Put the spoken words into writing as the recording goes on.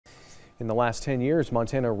In the last 10 years,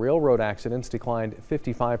 Montana railroad accidents declined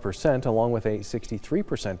 55%, along with a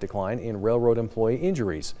 63% decline in railroad employee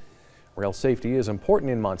injuries. Rail safety is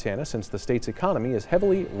important in Montana since the state's economy is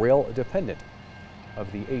heavily rail dependent.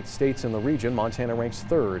 Of the 8 states in the region, Montana ranks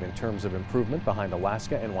 3rd in terms of improvement, behind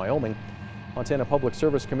Alaska and Wyoming. Montana Public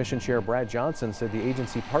Service Commission Chair Brad Johnson said the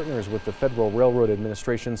agency partners with the Federal Railroad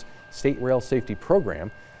Administration's State Rail Safety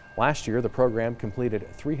Program. Last year, the program completed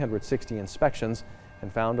 360 inspections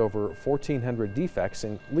and found over 1,400 defects,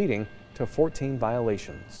 leading to 14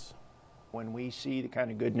 violations. When we see the kind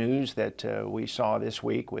of good news that we saw this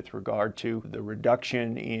week with regard to the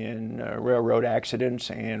reduction in railroad accidents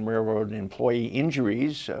and railroad employee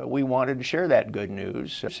injuries, we wanted to share that good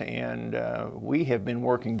news. And we have been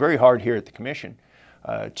working very hard here at the Commission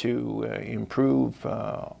to improve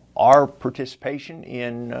our participation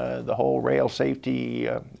in the whole rail safety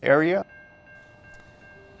area.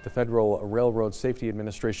 The Federal Railroad Safety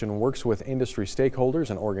Administration works with industry stakeholders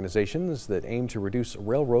and organizations that aim to reduce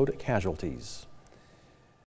railroad casualties.